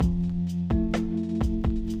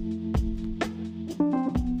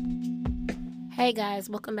Hey guys,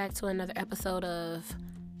 welcome back to another episode of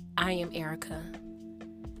I Am Erica.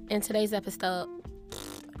 In today's episode,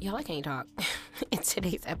 y'all, I can't talk. In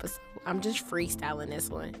today's episode, I'm just freestyling this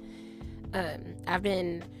one. I've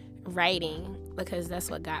been writing because that's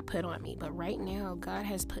what God put on me. But right now, God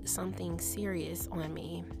has put something serious on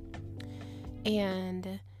me.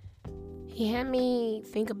 And He had me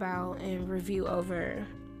think about and review over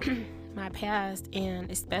my past, and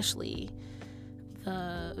especially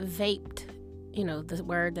the vaped, the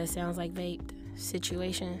word that sounds like vaped,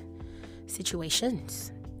 situations.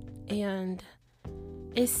 And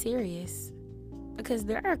it's serious because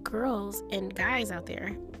there are girls and guys out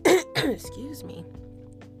there, excuse me,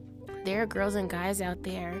 there are girls and guys out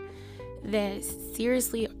there that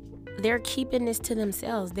seriously, they're keeping this to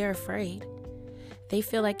themselves. They're afraid. They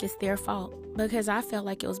feel like it's their fault, because I felt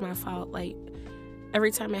like it was my fault. Like, every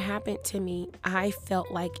time it happened to me, I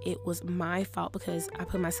felt like it was my fault because I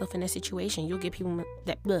put myself in a situation. You'll get people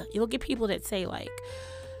that say like,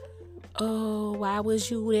 "Oh, why was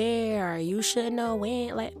you there? You should know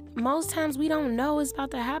when." Like, most times we don't know it's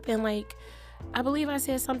about to happen. Like, I believe I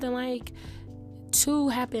said something like, 2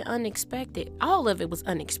 happened unexpected. All of it was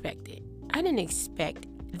unexpected. I didn't expect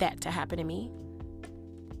that to happen to me.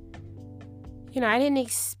 I didn't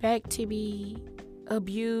expect to be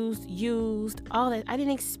abused, used, all that. I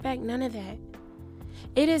didn't expect none of that.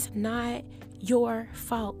 It is not your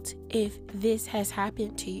fault if this has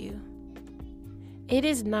happened to you. It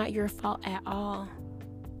is not your fault at all.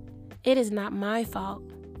 It is not my fault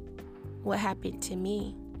what happened to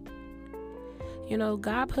me.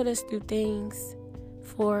 God put us through things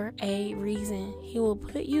for a reason. He will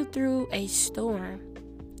put you through a storm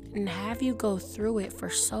and have you go through it for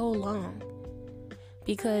so long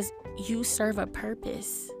because you serve a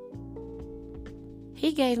purpose.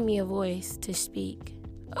 He gave me a voice to speak,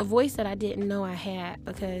 a voice that I didn't know I had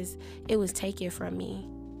because it was taken from me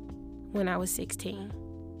when I was 16.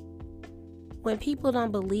 When people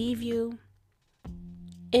don't believe you,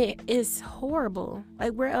 it is horrible.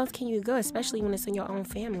 Like, where else can you go, especially when it's in your own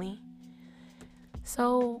family?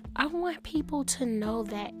 So I want people to know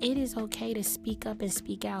that it is okay to speak up and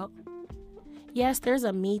speak out. Yes, there's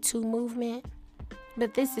a Me Too movement,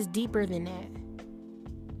 but this is deeper than that.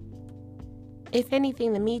 If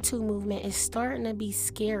anything, the Me Too movement is starting to be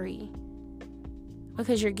scary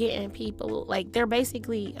because you're getting people, like, they're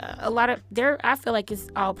basically I feel like it's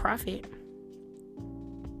all profit.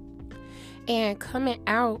 And coming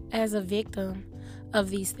out as a victim of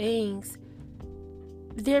these things,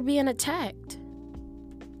 they're being attacked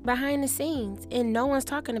behind the scenes, and no one's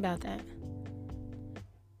talking about that.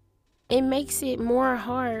 It makes it more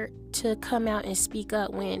hard to come out and speak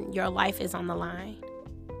up when your life is on the line.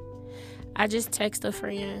 I just texted a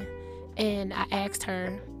friend and I asked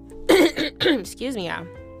her, excuse me, y'all.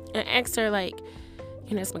 I asked her, like,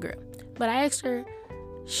 it's my girl. But I asked her,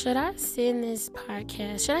 should I send this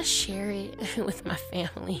podcast? Should I share it with my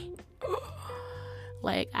family?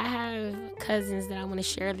 Like, I have cousins that I want to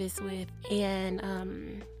share this with, and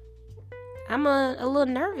I'm a little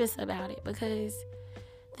nervous about it because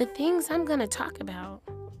the things I'm going to talk about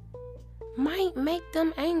might make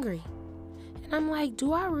them angry. And I'm like,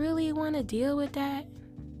 do I really want to deal with that?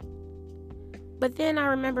 But then I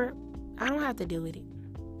remember, I don't have to deal with it.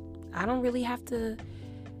 I don't really have to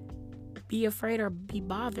be afraid or be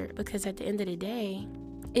bothered, because at the end of the day,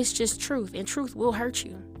 it's just truth, and truth will hurt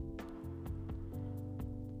you.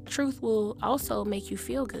 Truth will also make you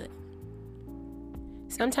feel good.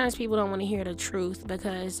 Sometimes people don't want to hear the truth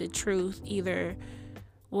because the truth either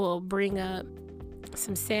will bring up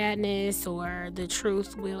some sadness, or the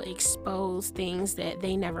truth will expose things that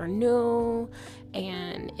they never knew,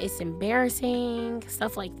 and it's embarrassing,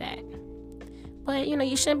 stuff like that. But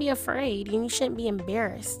you shouldn't be afraid, and you shouldn't be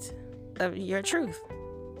embarrassed of your truth.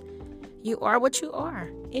 You are what you are.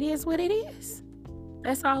 It is what it is.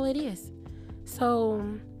 That's all it is. So,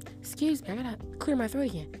 excuse me, I gotta clear my throat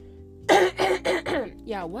again.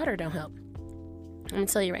 Yeah, water don't help. I'm gonna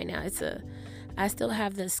tell you right now, I still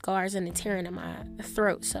have the scars and the tearing in my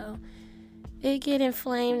throat, so it get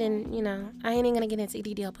inflamed, and I ain't even gonna get into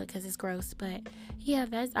detail because it's gross. But yeah,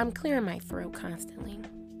 I'm clearing my throat constantly.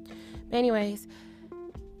 But anyways,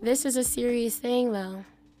 this is a serious thing though.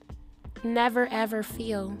 Never ever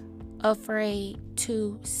feel afraid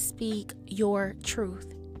to speak your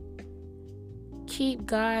truth. Keep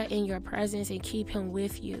God in your presence and keep Him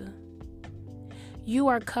with you. You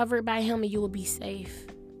are covered by Him and you will be safe.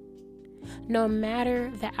 No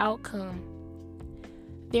matter the outcome,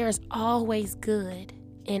 there is always good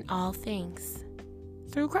in all things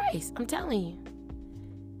through Christ. I'm telling you.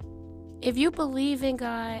 If you believe in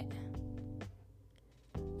God,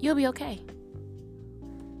 you'll be okay.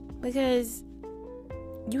 because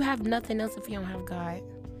you have nothing else if you don't have God.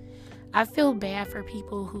 I feel bad for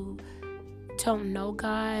people who don't know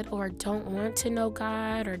God or don't want to know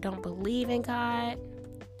God or don't believe in God.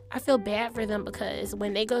 I feel bad for them because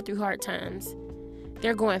when they go through hard times,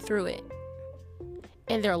 they're going through it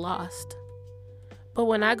and they're lost. But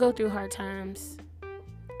when I go through hard times,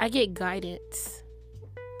 I get guidance.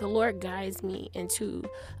 The Lord guides me into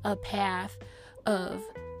a path of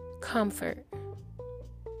comfort.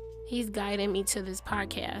 He's guiding me to this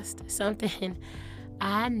podcast, something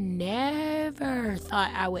I never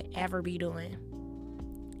thought I would ever be doing.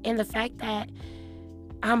 And the fact that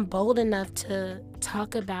I'm bold enough to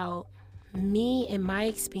talk about me and my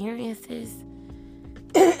experiences,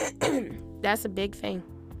 that's a big thing.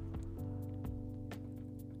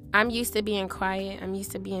 I'm used to being quiet. I'm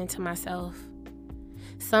used to being to myself.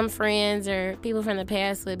 Some friends or people from the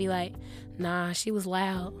past would be like, nah, she was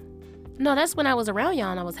loud. No, that's when I was around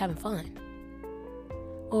y'all and I was having fun.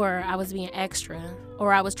 Or I was being extra.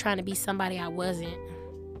 Or I was trying to be somebody I wasn't.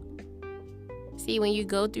 See, when you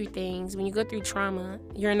go through things, when you go through trauma,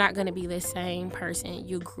 you're not going to be the same person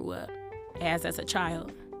you grew up as a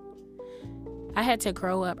child. I had to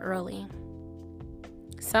grow up early.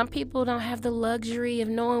 Some people don't have the luxury of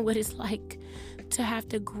knowing what it's like to have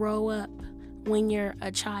to grow up when you're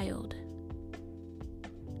a child.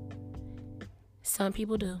 Some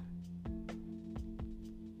people do.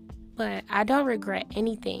 But I don't regret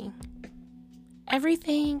anything.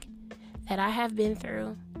 Everything that I have been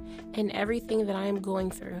through and everything that I am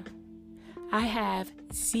going through, I have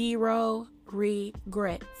zero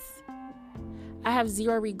regrets. I have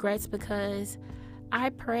zero regrets because I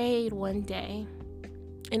prayed one day,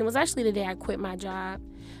 and it was actually the day I quit my job.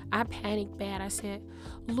 I panicked bad. I said,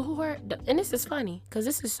 Lord, and this is funny because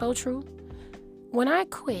this is so true. When I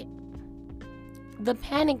quit, the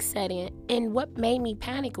panic set in, and what made me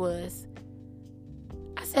panic was,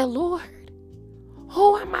 I said, Lord,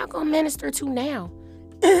 who am I going to minister to now?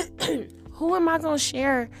 Who am I going to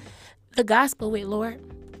share the gospel with, Lord?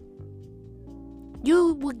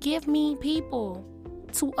 You will give me people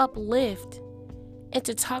to uplift and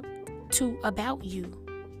to talk to about you.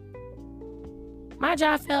 My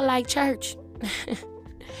job felt like church.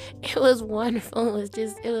 It was wonderful.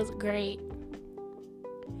 It was great.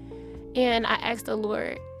 And I asked the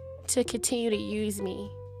Lord to continue to use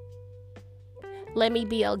me. Let me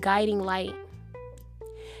be a guiding light.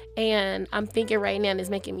 And I'm thinking right now, and it's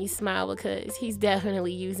making me smile because He's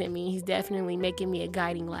definitely using me. He's definitely making me a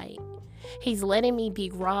guiding light. He's letting me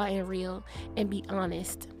be raw and real and be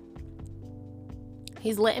honest.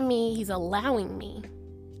 He's allowing me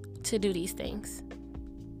to do these things.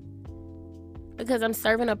 Because I'm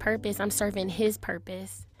serving a purpose. I'm serving His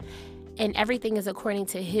purpose. And everything is according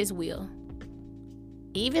to His will.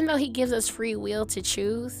 Even though He gives us free will to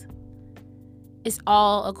choose, it's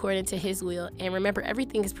all according to His will. And remember,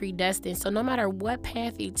 everything is predestined. So no matter what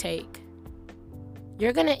path you take,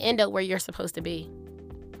 you're going to end up where you're supposed to be.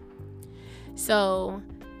 So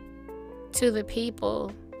to the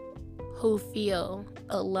people who feel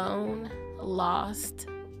alone, lost,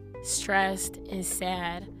 stressed, and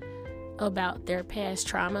sad about their past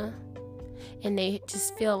trauma, and they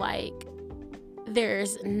just feel like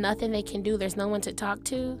there's nothing they can do, there's no one to talk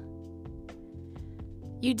to,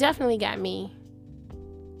 you definitely got me.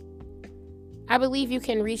 I believe you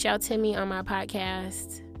can reach out to me on my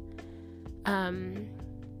podcast. I'm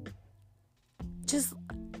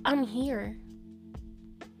here.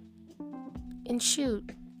 And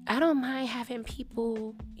shoot, I don't mind having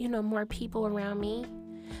people, more people around me.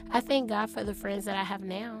 I thank God for the friends that I have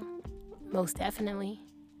now. Most definitely.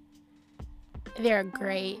 They're a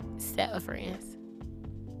great set of friends.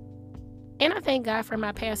 And I thank God for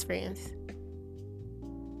my past friends.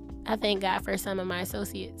 I thank God for some of my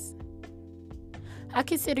associates. I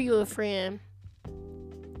consider you a friend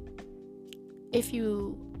if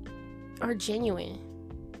you are genuine.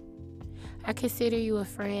 I consider you a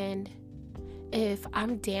friend if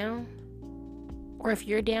I'm down or if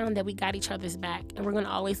you're down, that we got each other's back and we're going to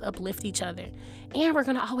always uplift each other. And we're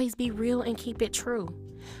going to always be real and keep it true.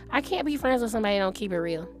 I can't be friends with somebody that don't keep it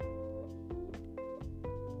real.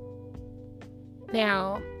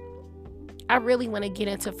 Now, I really want to get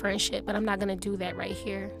into friendship, but I'm not going to do that right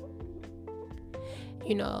here.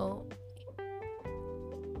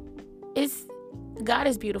 God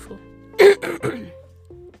is beautiful.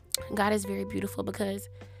 God is very beautiful because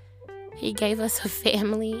He gave us a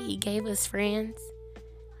family. He gave us friends.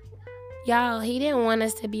 Y'all, He didn't want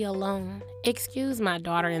us to be alone. Excuse my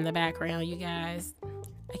daughter in the background, you guys.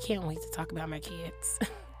 I can't wait to talk about my kids.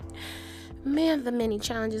 Man, the many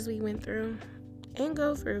challenges we went through and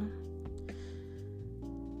go through.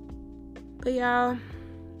 But y'all,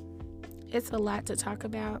 it's a lot to talk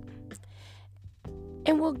about.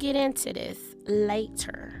 And we'll get into this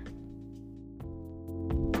later.